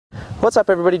What's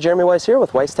up everybody, Jeremy Weiss here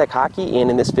with WeissTechHockey,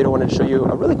 and in this video I wanted to show you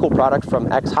a really cool product from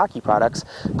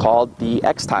XHockeyproducts called the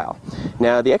xTile.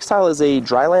 Now the xTile is a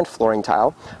dryland flooring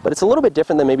tile, but it's a little bit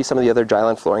different than maybe some of the other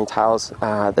dryland flooring tiles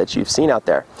that you've seen out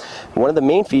there. One of the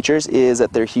main features is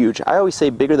that they're huge. I always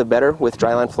say bigger the better with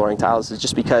dryland flooring tiles, is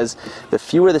just because the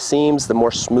fewer the seams, the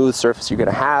more smooth surface you're going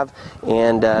to have,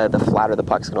 and the flatter the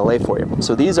puck's going to lay for you.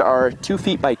 So these are 2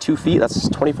 feet by 2 feet, that's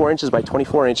 24 inches by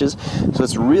 24 inches, so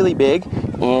it's really big.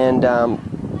 And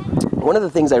one of the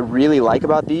things I really like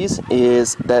about these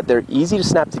is that they're easy to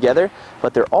snap together,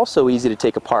 but they're also easy to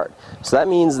take apart. So that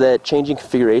means that changing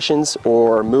configurations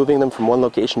or moving them from one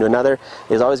location to another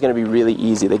is always going to be really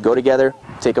easy. They go together,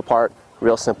 take apart,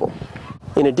 real simple.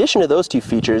 In addition to those two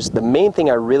features, the main thing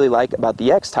I really like about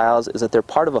the xTiles is that they're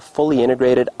part of a fully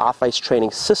integrated off-ice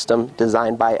training system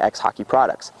designed by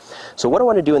XHockeyproducts. So what I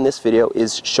want to do in this video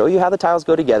is show you how the tiles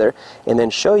go together, and then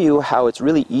show you how it's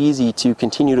really easy to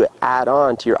continue to add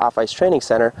on to your off-ice training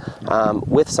center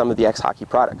with some of the XHockey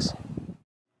products.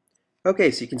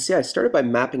 Okay, so you can see I started by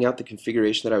mapping out the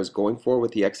configuration that I was going for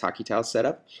with the xHockeyTile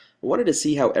setup. I wanted to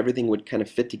see how everything would kind of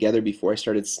fit together before I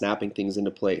started snapping things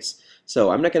into place. So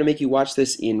I'm not going to make you watch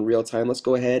this in real time. Let's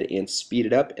go ahead and speed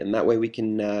it up, and that way we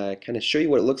can kind of show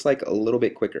you what it looks like a little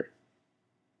bit quicker.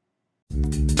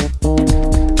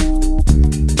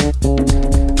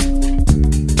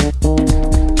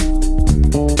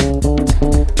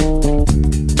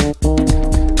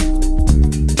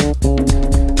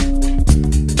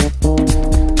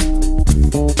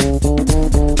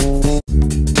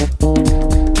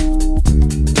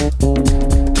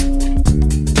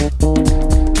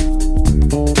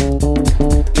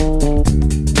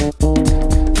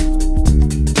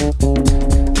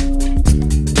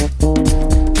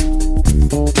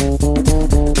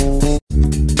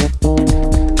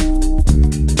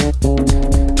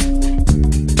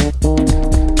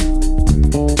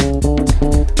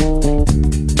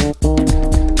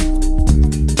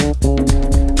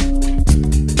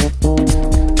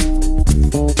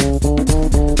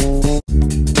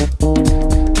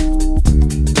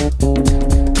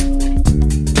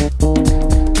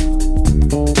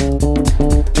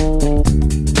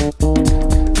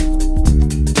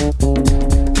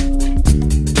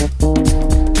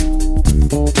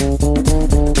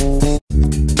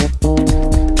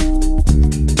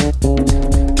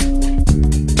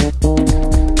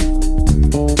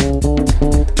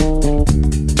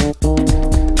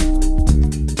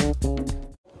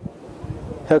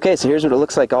 Okay, so here's what it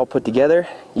looks like all put together.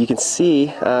 You can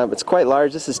see it's quite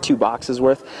large. This is 2 boxes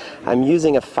worth. I'm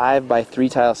using a 5 by 3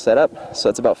 tile setup, so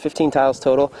it's about 15 tiles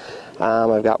total.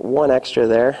 I've got 1 extra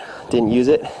there, didn't use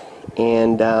it,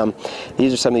 and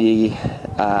these are some of the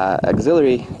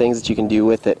auxiliary things that you can do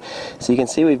with it. So you can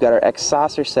see we've got our X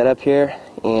saucer set up here,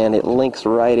 and it links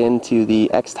right into the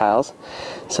xTiles.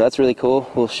 So that's really cool.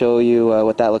 We'll show you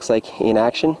what that looks like in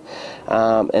action.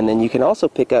 And then you can also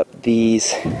pick up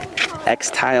these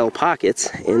xTile pockets,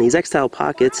 and these xTile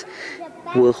pockets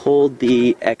will hold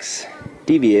the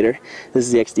x-deviator. This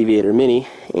is the x-deviator mini,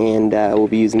 and we'll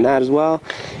be using that as well.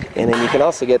 And then you can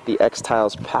also get the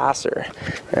xTiles passer,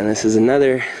 and this is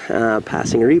another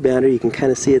passing rebounder. You can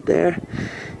kind of see it there,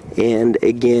 and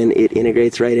again it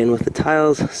integrates right in with the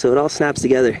tiles, so it all snaps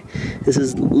together. This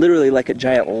is literally like a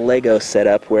giant Lego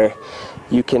setup where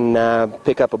you can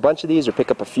pick up a bunch of these or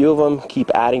pick up a few of them, keep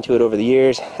adding to it over the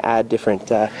years, add different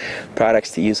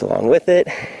products to use along with it,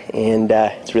 and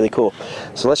it's really cool.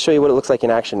 So let's show you what it looks like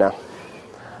in action now.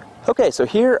 Okay, so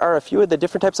here are a few of the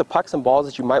different types of pucks and balls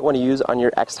that you might want to use on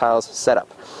your xTiles setup.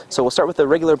 So we'll start with the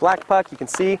regular black puck. You can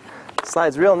see it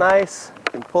slides real nice.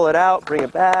 You can pull it out, bring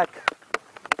it back,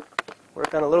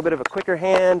 work on a little bit of a quicker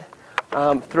hand,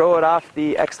 throw it off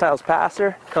the xTiles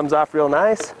passer, comes off real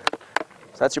nice.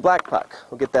 So that's your black puck.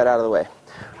 We'll get that out of the way.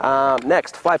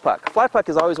 Next, fly puck. Fly puck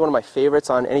is always one of my favorites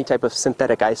on any type of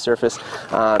synthetic ice surface.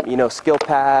 You know, skill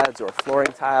pads or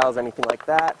flooring tiles, anything like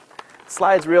that. It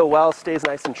slides real well, stays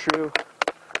nice and true.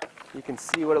 You can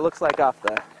see what it looks like off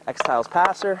the xTiles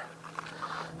passer.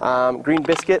 Green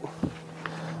biscuit.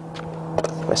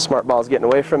 My smart ball is getting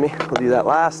away from me. We'll do that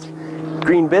last.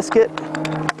 Green biscuit.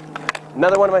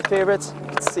 Another one of my favorites. You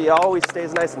can see it always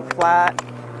stays nice and flat.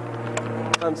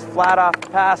 Comes flat off the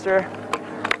passer.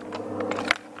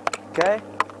 Okay,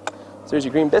 so there's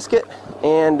your green biscuit,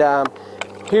 and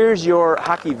here's your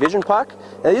hockey vision puck.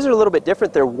 Now these are a little bit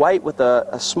different. They're white with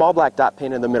a small black dot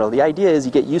painted in the middle. The idea is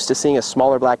you get used to seeing a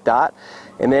smaller black dot,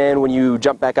 and then when you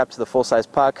jump back up to the full-size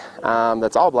puck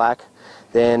that's all black,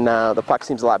 then the puck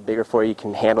seems a lot bigger for you. You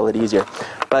can handle it easier.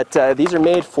 But these are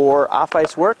made for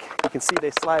off-ice work. You can see they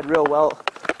slide real well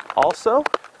also.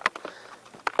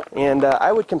 And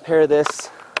I would compare this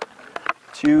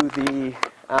to the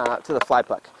fly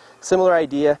puck. Similar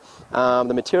idea.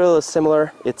 The material is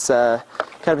similar. It's kind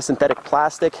of a synthetic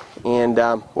plastic and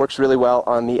works really well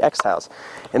on the xTiles.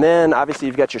 And then obviously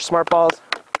you've got your smart balls.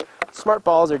 Smart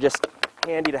balls are just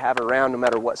handy to have around no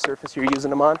matter what surface you're using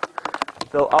them on.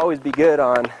 They'll always be good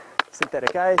on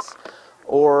synthetic ice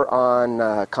or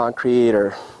on concrete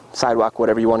or sidewalk,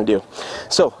 whatever you want to do.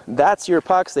 So that's your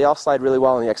pucks. They all slide really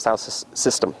well in the xTiles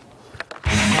system.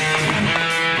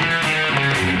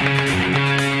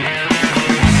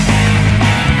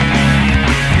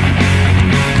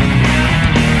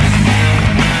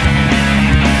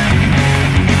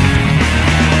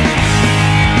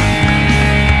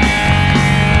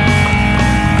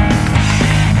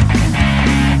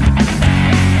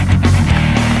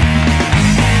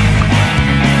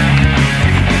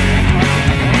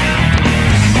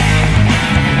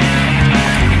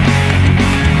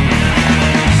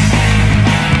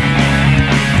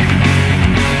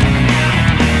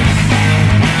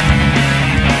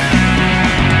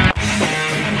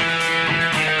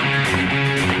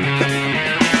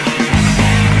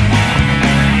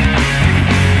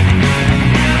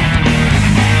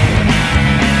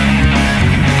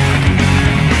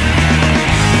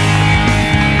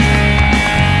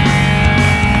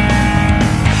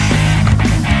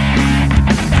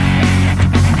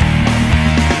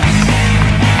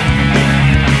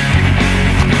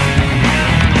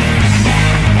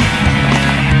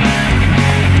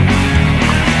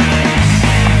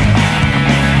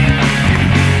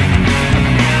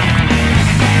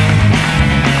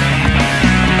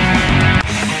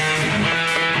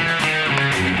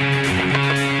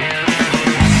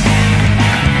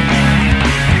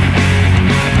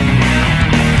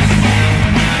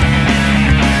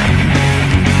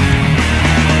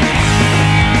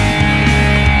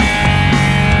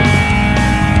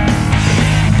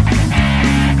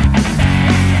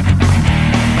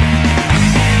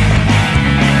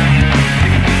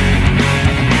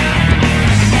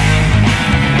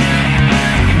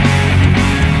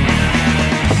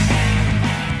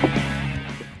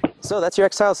 So that's your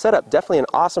xTiles setup. Definitely an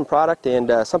awesome product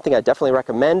and something I definitely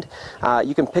recommend.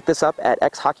 You can pick this up at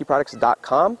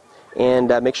XHockeyproducts.com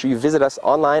and make sure you visit us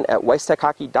online at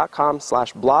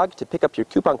WeissTechHockey.com/blog to pick up your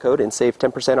coupon code and save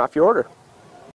 10% off your order.